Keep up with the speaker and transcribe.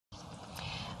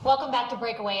Welcome back to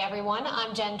Breakaway, everyone.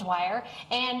 I'm Jen Dwyer,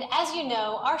 and as you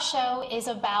know, our show is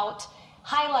about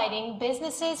highlighting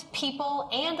businesses, people,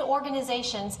 and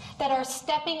organizations that are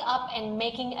stepping up and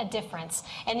making a difference.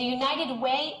 And the United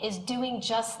Way is doing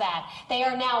just that. They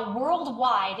are now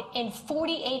worldwide in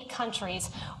 48 countries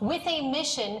with a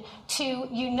mission to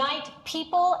unite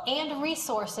people and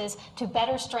resources to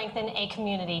better strengthen a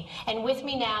community. And with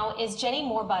me now is Jenny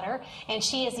Moorbutter, and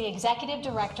she is the Executive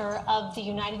Director of the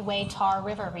United Way Tar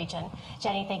River region.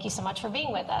 Jenny, thank you so much for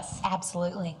being with us.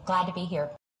 Absolutely. Glad to be here.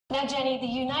 Now, Jenny, the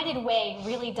United Way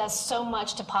really does so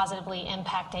much to positively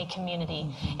impact a community.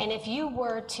 And if you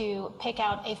were to pick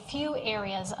out a few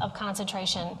areas of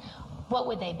concentration, what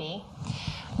would they be?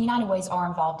 United Ways are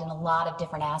involved in a lot of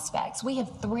different aspects. We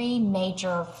have three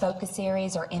major focus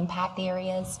areas or impact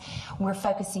areas. We're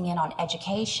focusing in on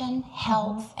education,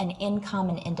 health, and income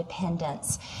and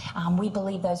independence. We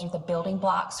believe those are the building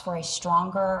blocks for a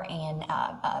stronger and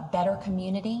a better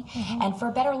community and for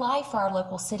a better life for our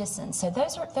local citizens. So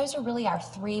those are really our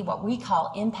three what we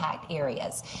call impact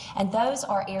areas. And those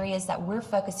are areas that we're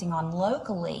focusing on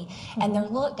locally, and they're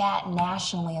looked at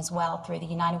nationally as well through the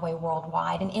United Way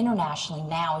Worldwide and internationally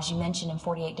now, as you mentioned, in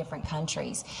 48 different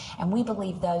countries. And we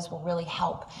believe those will really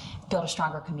help build a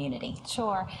stronger community.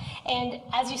 Sure. And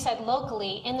as you said,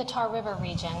 locally in the Tar River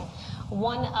region,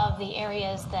 one of the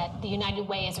areas that the United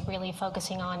Way is really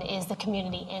focusing on is the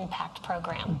Community Impact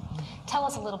Program. Tell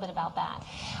us a little bit about that.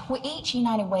 Well, each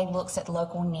United Way looks at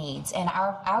local needs, and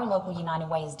our local United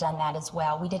Way has done that as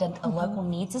well. We did a local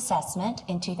needs assessment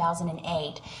in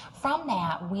 2008. From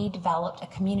that, we developed a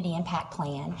community impact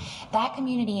plan. That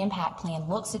community impact plan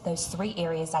looks at those three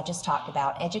areas I just talked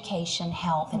about: education,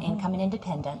 health, and income and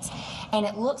independence. And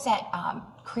it looks at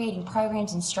creating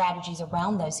programs and strategies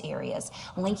around those areas,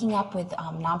 linking up with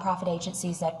nonprofit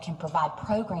agencies that can provide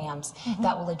programs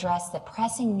that will address the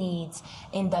pressing needs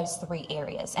in those three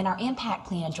areas. And our impact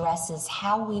plan addresses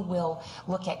how we will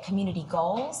look at community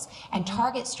goals and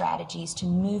target strategies to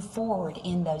move forward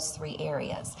in those three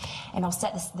areas. And it'll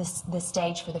set the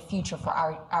stage for the future for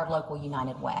our local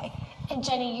United Way. And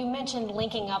Jenny, you mentioned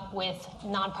linking up with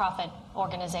nonprofit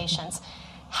organizations.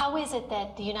 How is it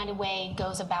that the United Way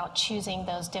goes about choosing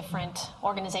those different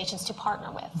organizations to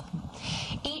partner with?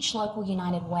 Each local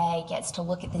United Way gets to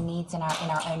look at the needs in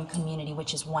our own community,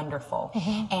 which is wonderful.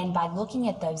 And by looking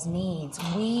at those needs,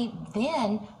 we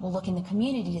then will look in the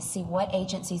community to see what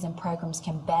agencies and programs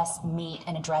can best meet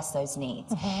and address those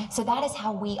needs. So that is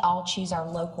how we all choose our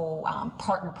local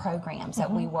partner programs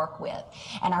that we work with.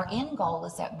 And our end goal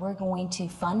is that we're going to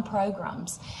fund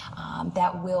programs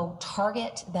that will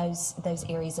target those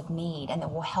areas of need and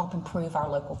that will help improve our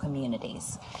local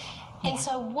communities. And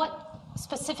so what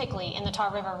specifically in the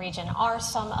Tar River region are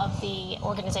some of the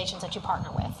organizations that you partner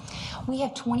with? We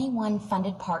have 21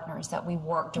 funded partners that we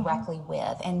work directly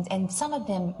with, and some of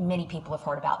them many people have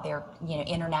heard about. They're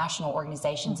international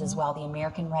organizations as well, the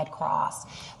American Red Cross,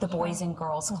 the Boys and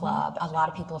Girls Club. A lot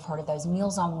of people have heard of those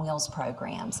Meals on Wheels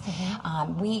programs.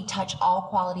 We touch all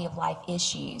quality of life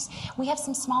issues. We have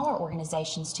some smaller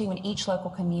organizations too, and each local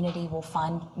community will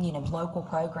fund local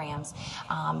programs,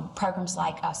 programs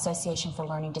like Association for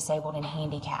Learning Disabled and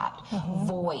Handicapped,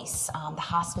 Voice, the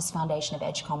Hospice Foundation of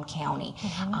Edgecombe County.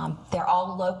 They're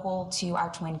all local to our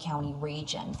Twin County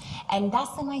region. And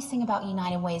that's the nice thing about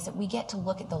United Way, is that we get to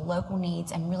look at the local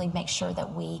needs and really make sure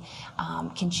that we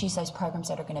can choose those programs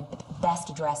that are going to best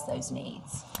address those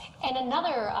needs. And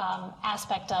another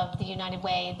aspect of the United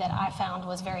Way that I found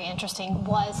was very interesting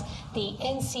was the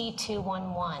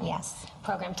NC211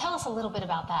 program. Tell us a little bit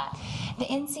about that. The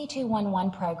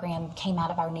NC211 program came out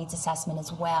of our needs assessment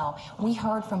as well. We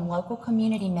heard from local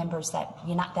community members that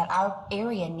our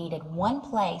area needed one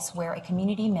place where a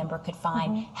community member could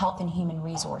find health and human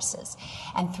resources.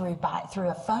 And through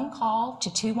a phone call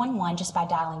to 211, just by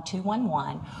dialing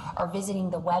 211, or visiting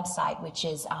the website, which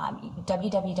is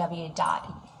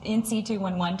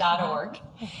www.nc211.org,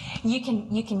 you can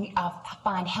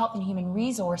find health and human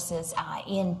resources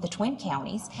in the Twin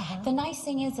Counties. The nice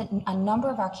thing is that a number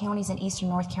of our counties in eastern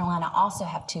North Carolina also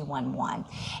have 211,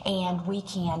 and we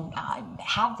can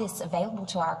have this available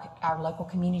to our local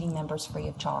community members free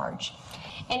of charge.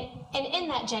 And in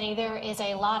that, Jenny, there is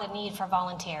a lot of need for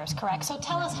volunteers, correct? So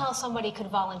tell us how somebody could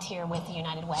volunteer with the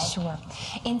United Way. Sure.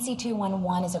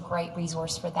 NC211 is a great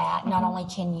resource for that. Not only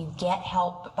can you get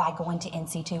help by going to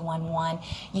NC211,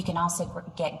 you can also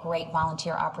get great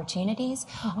volunteer opportunities.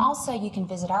 Also, you can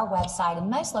visit our website, and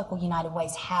most local United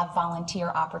Ways have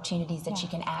volunteer opportunities that you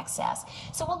can access.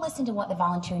 So we'll listen to what the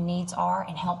volunteer needs are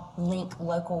and help link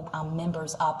local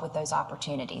members up with those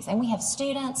opportunities. And we have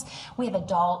students, we have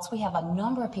adults, we have a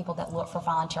number of people that look for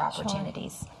volunteer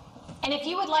opportunities. And if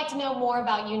you would like to know more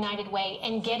about United Way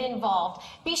and get involved,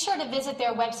 be sure to visit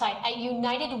their website at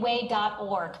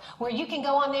unitedway.org, where you can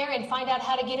go on there and find out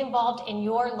how to get involved in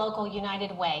your local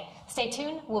United Way. Stay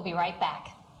tuned. We'll be right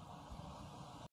back.